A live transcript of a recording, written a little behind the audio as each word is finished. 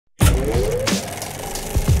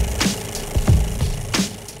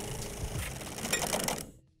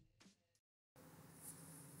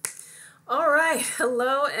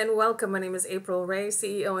Hello and welcome. My name is April Ray,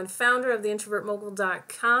 CEO and founder of the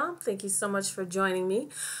introvertmogul.com. Thank you so much for joining me.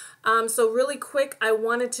 So really quick, I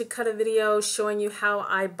wanted to cut a video showing you how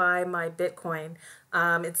I buy my Bitcoin.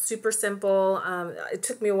 It's super simple. It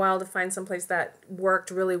took me a while to find someplace that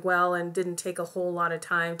worked really well and didn't take a whole lot of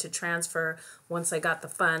time to transfer once I got the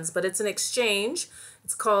funds. But it's an exchange.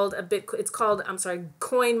 It's called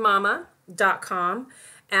coinmama.com.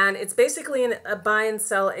 And it's basically a buy and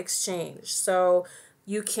sell exchange. So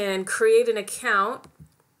you can create an account.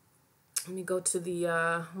 Let me go to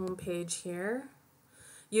the home page here.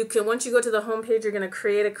 Once you go to the home page, you're going to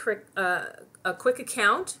create a quick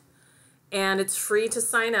account, and it's free to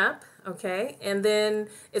sign up. Okay, and then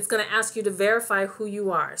it's going to ask you to verify who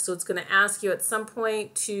you are. So it's going to ask you at some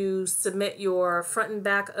point to submit your front and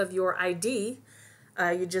back of your ID.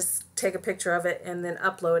 You just take a picture of it and then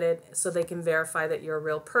upload it so they can verify that you're a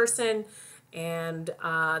real person and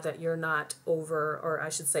that you're not over, or I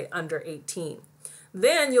should say under 18.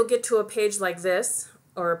 Then you'll get to a page like this,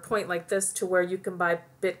 or a point like this, to where you can buy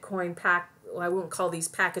Bitcoin I won't call these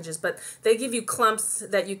packages, but they give you clumps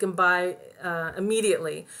that you can buy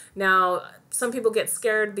immediately. Now, some people get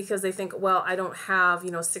scared because they think, well, I don't have,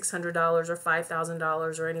 $600 or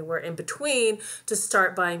 $5,000 or anywhere in between to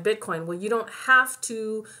start buying Bitcoin. Well, you don't have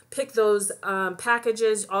to pick those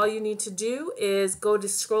packages. All you need to do is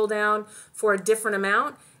scroll down for a different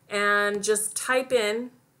amount and just type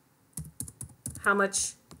in how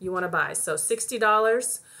much you want to buy. So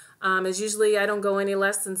 $60 is usually, I don't go any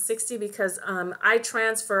less than 60 because I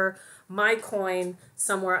transfer my coin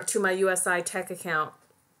somewhere to my usi-tech account.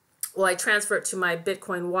 Well, I transfer it to my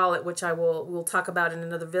Bitcoin wallet, which we'll talk about in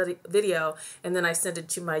another video, and then I send it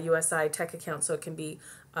to my usi-tech account so it can be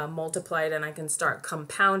multiplied and I can start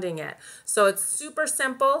compounding it. So it's super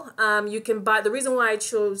simple. You can buy. The reason why I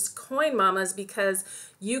chose Coin Mama is because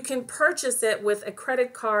you can purchase it with a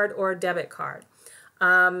credit card or a debit card.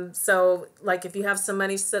 So like if you have some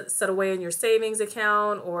money set away in your savings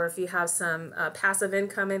account, or if you have some passive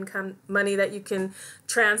income money that you can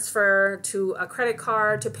transfer to a credit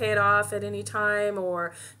card to pay it off at any time,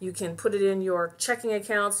 or you can put it in your checking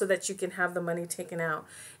account so that you can have the money taken out.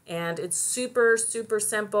 And it's super, super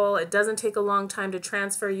simple. It doesn't take a long time to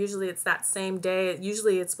transfer. Usually it's that same day.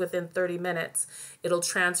 Usually it's within 30 minutes. It'll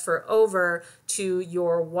transfer over to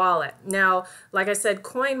your wallet. Now, like I said,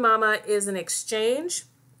 Coin Mama is an exchange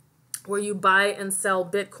where you buy and sell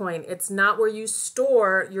Bitcoin. It's not where you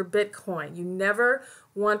store your Bitcoin. You never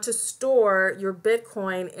want to store your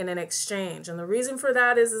Bitcoin in an exchange. And the reason for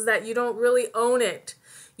that is that you don't really own it.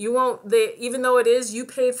 You won't, even though it is, you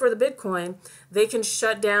paid for the Bitcoin, they can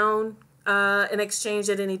shut down an exchange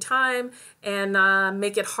at any time and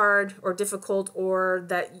make it hard or difficult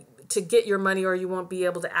to get your money, or you won't be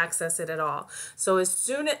able to access it at all. So as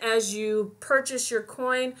soon as you purchase your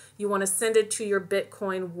coin, you want to send it to your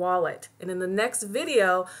Bitcoin wallet. And in the next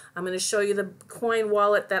video, I'm going to show you the coin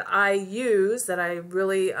wallet that I use, that I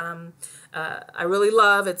really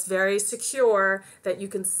love. It's very secure, that you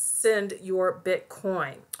can send your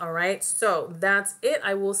Bitcoin. All right, so that's it.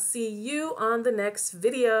 I will see you on the next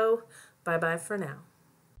video. Bye-bye for now.